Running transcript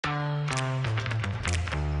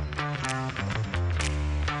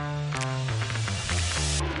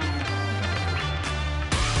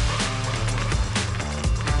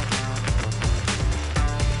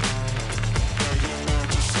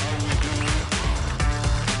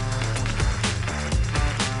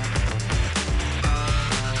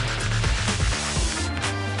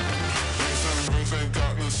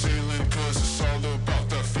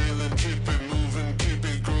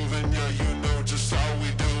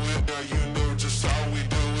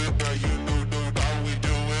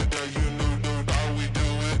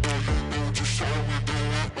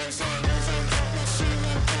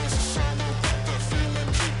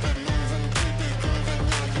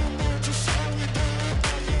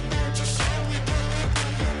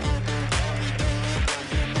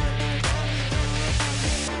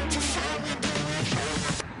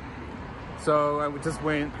So I just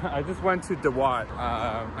went to Dawat.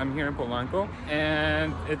 I'm here in Polanco,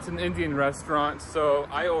 and it's an Indian restaurant. So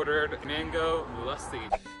I ordered mango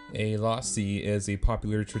lassi. A lassi is a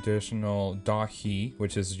popular traditional dahi,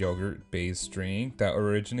 which is yogurt-based drink that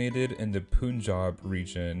originated in the Punjab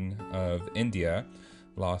region of India.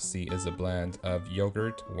 Lassi is a blend of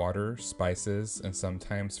yogurt, water, spices, and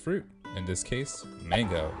sometimes fruit. In this case,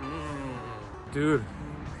 mango. Dude,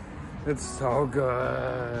 it's so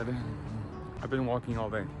good. I've been walking all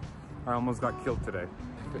day. I almost got killed today.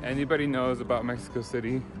 If anybody knows about Mexico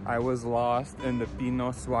City, I was lost in the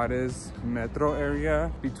Pino Suarez metro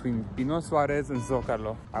area between Pino Suarez and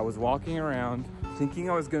Zócalo. I was walking around thinking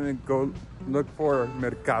I was gonna go look for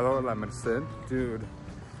Mercado La Merced. Dude,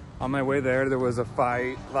 on my way there was a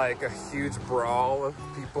fight, like a huge brawl of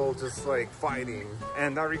people just like fighting.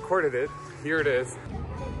 And I recorded it. Here it is.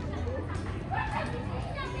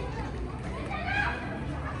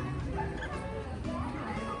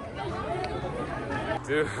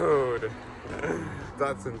 Dude,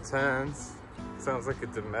 that's intense. Sounds like a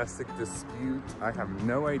domestic dispute. I have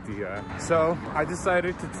no idea. So I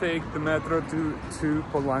decided to take the metro to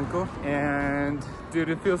Polanco, and dude,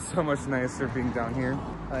 it feels so much nicer being down here.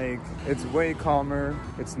 Like, it's way calmer,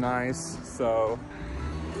 it's nice. So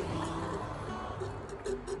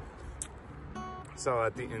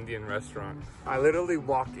at the Indian restaurant, I literally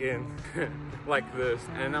walk in like this,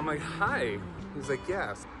 and I'm like, hi. He's like,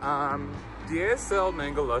 yes. Do you guys sell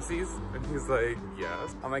mango lassis? And he's like,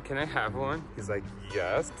 yes. I'm like, can I have one? He's like,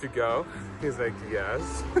 yes. To go? He's like,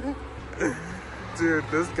 yes. Dude,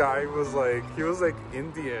 this guy was like, he was like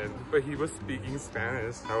Indian, but he was speaking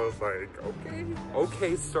Spanish. I was like, okay.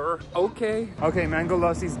 Okay, sir. Okay. Okay, mango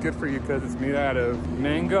lassi is good for you because it's made out of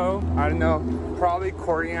mango. I don't know, probably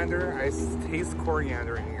coriander. I taste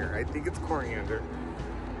coriander in here. I think it's coriander.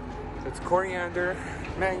 It's coriander,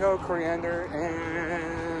 mango, coriander,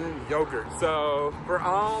 and yogurt. So for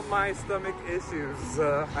all my stomach issues,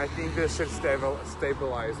 I think this should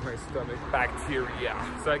stabilize my stomach bacteria,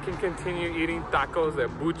 so I can continue eating tacos de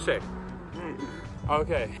buche.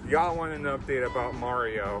 Okay, y'all want an update about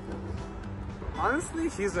Mario. Honestly,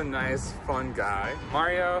 he's a nice, fun guy.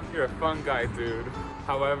 Mario, you're a fun guy, dude.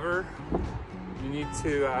 However, you need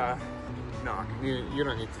to, no, you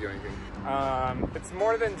don't need to do anything. It's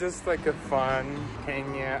more than just like a fun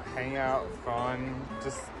hangout, fun,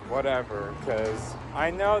 just whatever. Because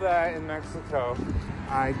I know that in Mexico,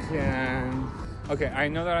 I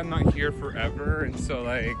know that I'm not here forever, and so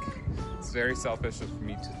like, it's very selfish of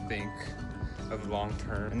me to think of long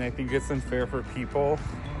term. And I think it's unfair for people.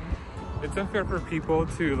 It's unfair for people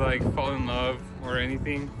to like fall in love or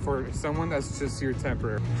anything for someone that's just here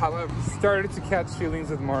temporary. However, started to catch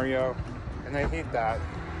feelings with Mario, and I hate that.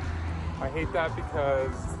 I hate that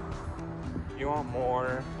because you want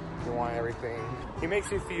more, you want everything. He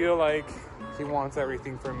makes you feel like he wants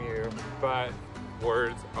everything from you, but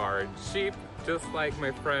words are cheap. Just like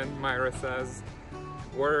my friend Myra says,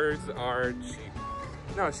 words are cheap.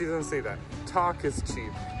 No, she doesn't say that. Talk is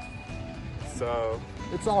cheap. So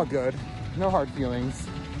it's all good. No hard feelings.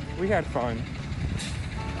 We had fun.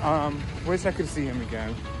 Wish I could see him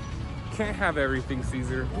again. Can't have everything,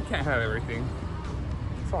 Caesar. We can't have everything.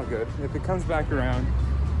 It's all good. If it comes back around,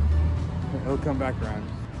 it'll come back around.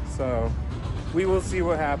 So we will see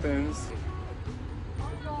what happens.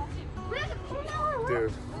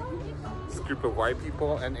 Dude, this group of white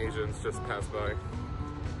people and Asians just passed by.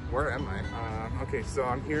 Where am I? Okay, so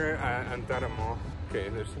I'm here at Antaramo. Okay,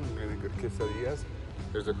 there's some really good quesadillas.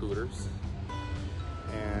 There's a Hooters.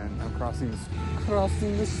 And I'm crossing the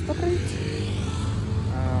street.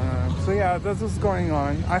 So yeah, that's what's going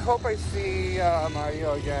on. I hope I see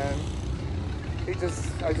Mario again. I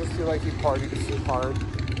just feel like he partied too hard.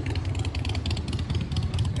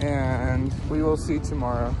 And we will see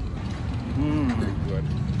tomorrow. Very good.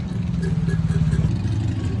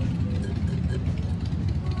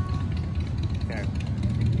 Okay.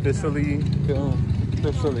 Officially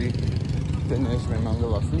finished my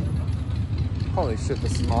mango lassi. Holy shit, the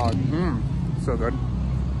smog. So good.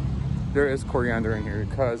 There is coriander in here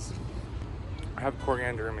because I have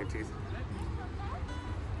coriander in my teeth.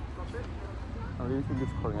 I really think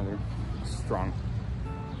it's coriander. Strong.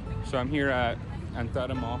 So I'm here at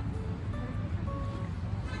Antaramo,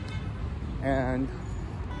 and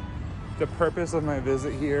the purpose of my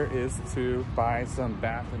visit here is to buy some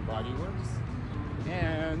Bath and Body Works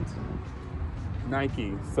and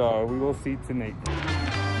Nike. So we will see tonight.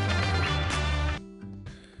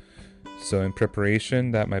 So in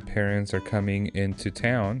preparation that my parents are coming into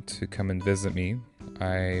town to come and visit me,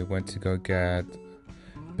 I went to go get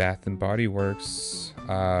Bath and Body Works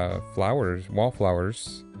flowers, wall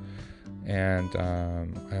flowers, And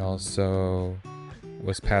I also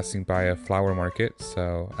was passing by a flower market,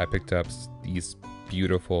 so I picked up these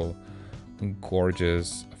beautiful,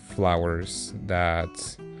 gorgeous flowers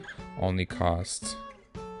that only cost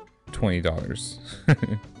 $20.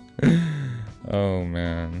 Oh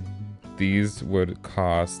man, these would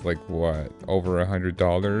cost like what, over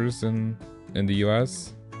 $100 in the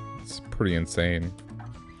US? It's pretty insane.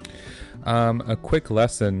 A quick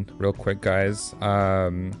lesson, real quick, guys.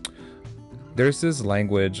 There's this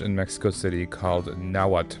language in Mexico City called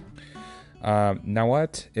Nahuatl.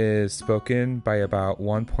 Nahuatl is spoken by about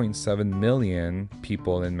 1.7 million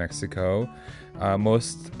people in Mexico,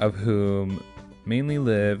 most of whom mainly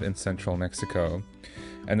live in central Mexico,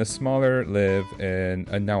 and the smaller live in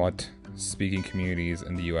Nahuatl speaking communities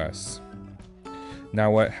in the US.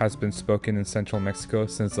 Nahuatl has been spoken in central Mexico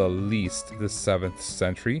since at least the 7th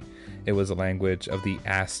century. It was a language of the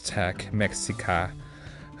Aztec Mexica,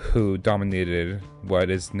 who dominated what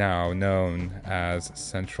is now known as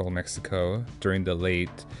central Mexico during the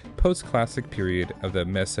late post-classic period of the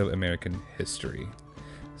Mesoamerican history.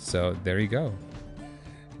 So there you go.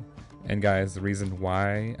 And guys, the reason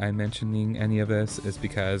why I'm mentioning any of this is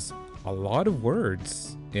because a lot of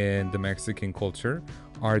words in the Mexican culture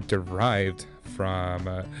are derived from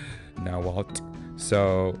Nahuatl.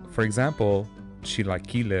 So, for example,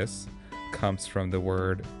 chilaquiles comes from the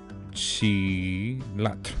word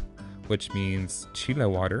chilatl, which means chile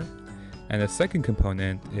water, and the second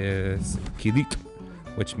component is quilit,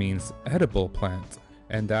 which means edible plant,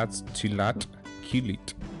 and that's chilatl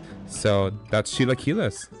quilit. So that's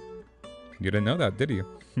chilaquiles. You didn't know that, did you?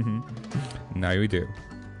 Now you do.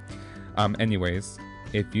 Anyways,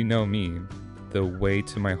 if you know me, the way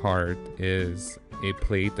to my heart is a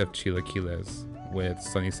plate of chilaquiles with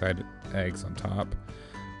sunny side eggs on top.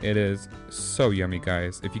 It is so yummy,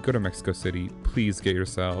 guys. If you go to Mexico City, please get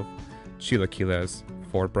yourself chilaquiles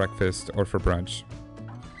for breakfast or for brunch.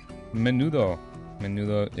 Menudo.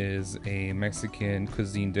 Menudo is a Mexican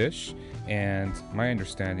cuisine dish, and my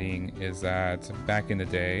understanding is that back in the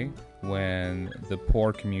day, when the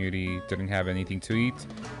poor community didn't have anything to eat,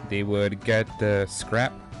 they would get the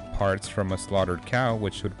scrap parts from a slaughtered cow,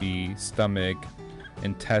 which would be stomach,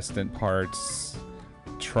 intestine parts,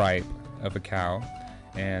 tripe of a cow,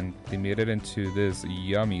 and they made it into this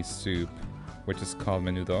yummy soup, which is called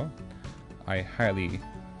menudo. I highly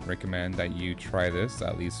recommend that you try this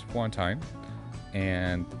at least one time,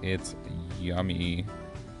 and it's yummy,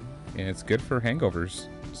 and it's good for hangovers.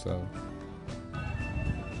 So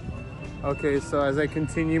okay, so as I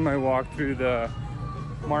continue my walk through the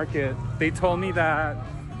market, they told me that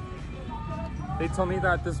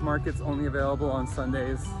this market's only available on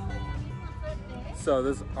Sundays. So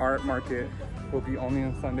this art market will be only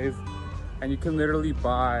on Sundays, and you can literally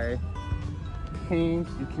buy paint,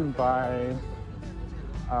 you can buy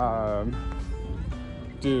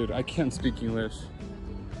dude, I can't speak English.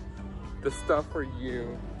 The stuff where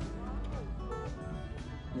you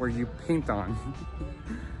paint on.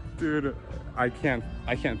 Dude, I can't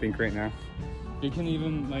think right now. You can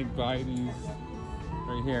even like buy these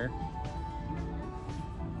right here.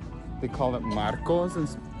 They call it marcos in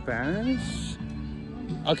Spanish.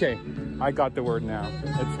 Okay, I got the word now.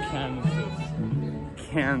 It's canvases.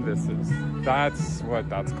 Canvases. That's what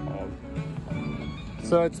that's called.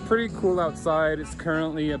 So it's pretty cool outside. It's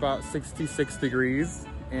currently about 66 degrees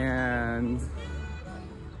and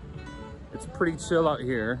it's pretty chill out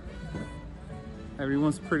here.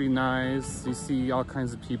 Everyone's pretty nice. You see all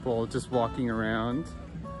kinds of people just walking around,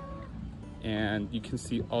 and you can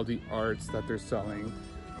see all the arts that they're selling.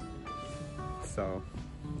 So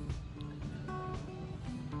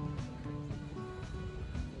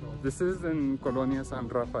this is in Colonia San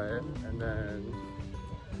Rafael, and then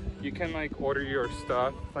you can like order your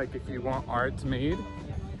stuff. Like if you want art made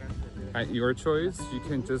at your choice, you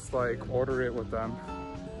can just like order it with them.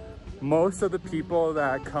 Most of the people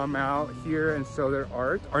that come out here and show their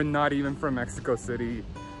art are not even from Mexico City.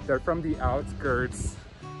 They're from the outskirts.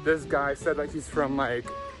 This guy said that he's from like,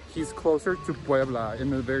 he's closer to Puebla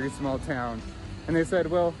in a very small town. And they said,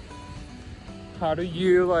 well, how do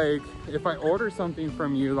you like, if I order something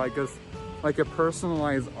from you, like a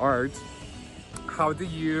personalized art, how do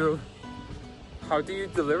you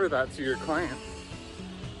deliver that to your client?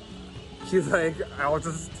 He's like, I'll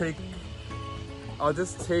just take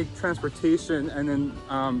transportation and then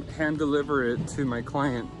hand deliver it to my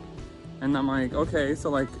client. And I'm like, okay, so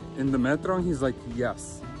like in the metro? And he's like,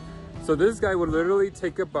 yes. So this guy would literally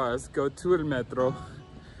take a bus, go to el metro,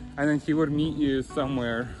 and then he would meet you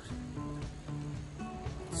somewhere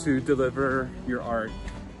to deliver your art.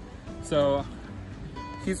 So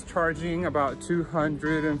he's charging about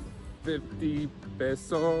 $250 50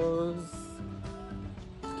 pesos.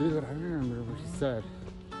 Dude, I don't remember what he said.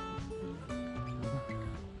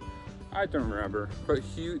 I don't remember, but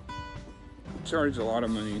he charged a lot of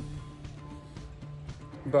money.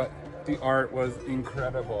 But the art was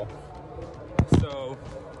incredible. So,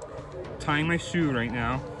 tying my shoe right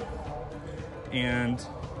now, and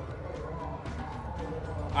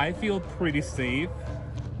I feel pretty safe.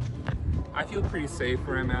 I feel pretty safe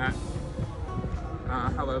where I'm at.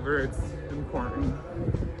 However, it's important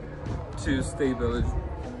to stay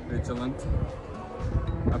vigilant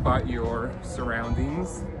about your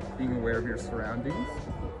surroundings, being aware of your surroundings.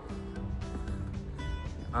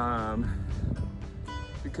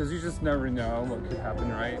 Because you just never know what could happen,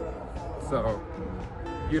 right? So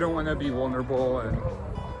you don't want to be vulnerable and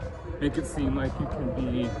make it seem like you can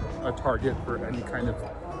be a target for any kind of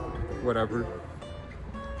whatever.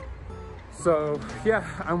 So yeah,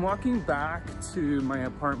 I'm walking back to my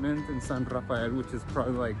apartment in San Rafael, which is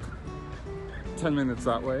probably like 10 minutes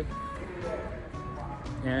that way.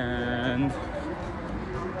 And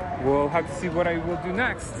we'll have to see what I will do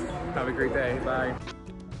next. Have a great day, bye.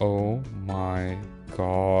 Oh my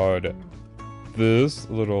god. This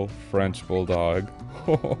little French bulldog.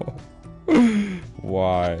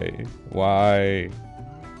 Why? Why?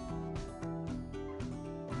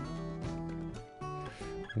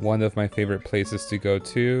 One of my favorite places to go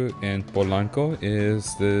to in Polanco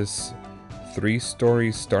is this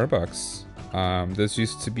 3-story Starbucks. This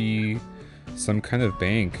used to be some kind of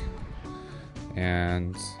bank,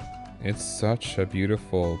 and it's such a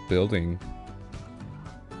beautiful building.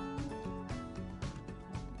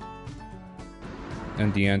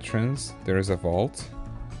 In the entrance, there's a vault,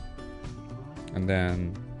 and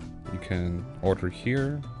then you can order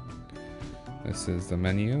here. This is the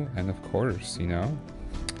menu, and of course, you know,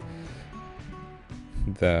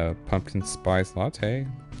 the pumpkin spice latte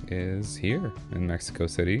is here in Mexico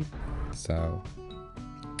City, so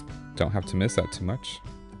don't have to miss that too much.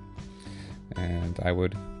 And I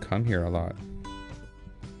would come here a lot.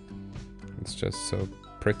 It's just so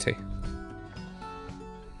pretty.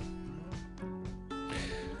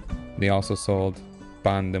 They also sold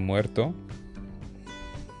pan de muerto.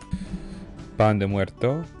 Pan de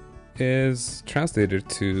muerto is translated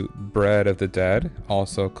to bread of the dead,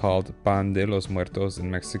 also called pan de los muertos in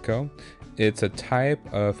Mexico. It's a type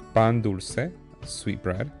of pan dulce, sweet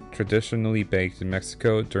bread, traditionally baked in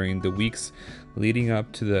Mexico during the weeks leading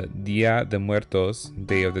up to the Dia de Muertos,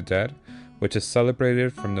 Day of the Dead, which is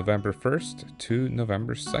celebrated from November 1st to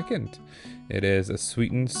November 2nd. It is a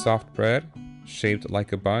sweetened soft bread shaped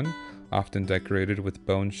like a bun, often decorated with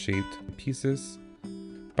bone-shaped pieces.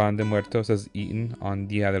 Pan de Muertos is eaten on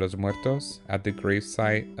Dia de los Muertos at the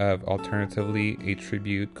gravesite of alternatively a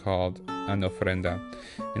tribute called an ofrenda.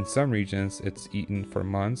 In some regions, it's eaten for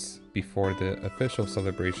months before the official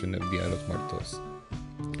celebration of Dia de los Muertos.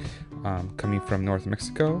 Coming from North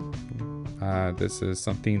Mexico, this is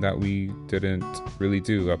something that we didn't really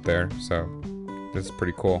do up there, so this is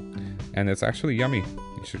pretty cool. And it's actually yummy.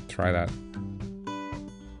 You should try that.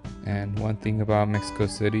 And one thing about Mexico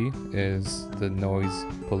City is the noise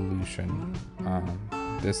pollution.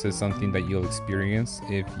 This is something that you'll experience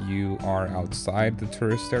if you are outside the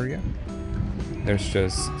tourist area. There's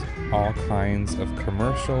just all kinds of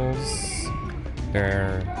commercials.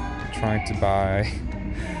 They're trying to buy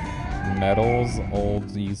metals,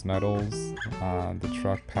 old used metals. The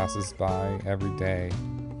truck passes by every day.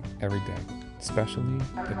 Especially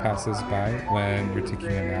it passes by when you're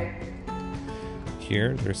taking a nap.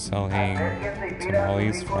 Here they're selling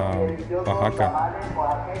tamales from Oaxaca.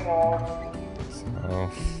 So,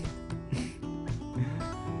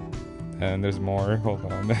 and there's more. Hold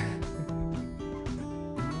on.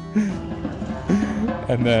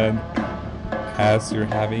 And then, as you're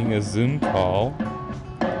having a Zoom call,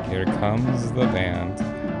 here comes the band.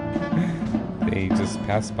 They just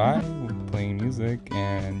pass by playing music,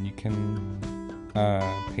 and you can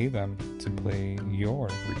pay them to play your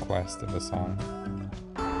request of a song.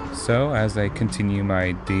 So as I continue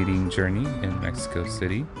my dating journey in Mexico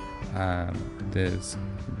City, this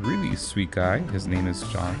really sweet guy, his name is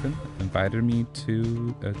Jonathan, invited me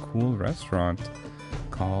to a cool restaurant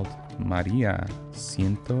called Maria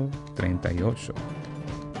 138.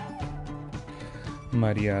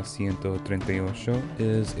 Maria 138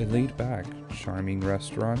 is a laid-back, charming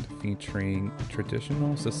restaurant featuring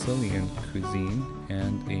traditional Sicilian cuisine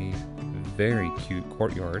and a very cute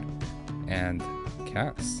courtyard and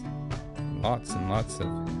cats. Lots and lots of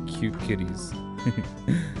cute kitties.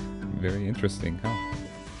 Very interesting, huh?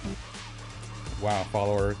 Wow,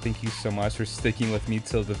 follower, thank you so much for sticking with me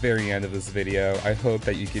till the very end of this video. I hope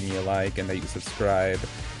that you give me a like and that you subscribe.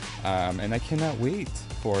 And I cannot wait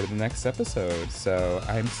for the next episode. So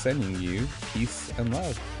I'm sending you peace and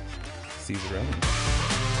love. Cesaroni.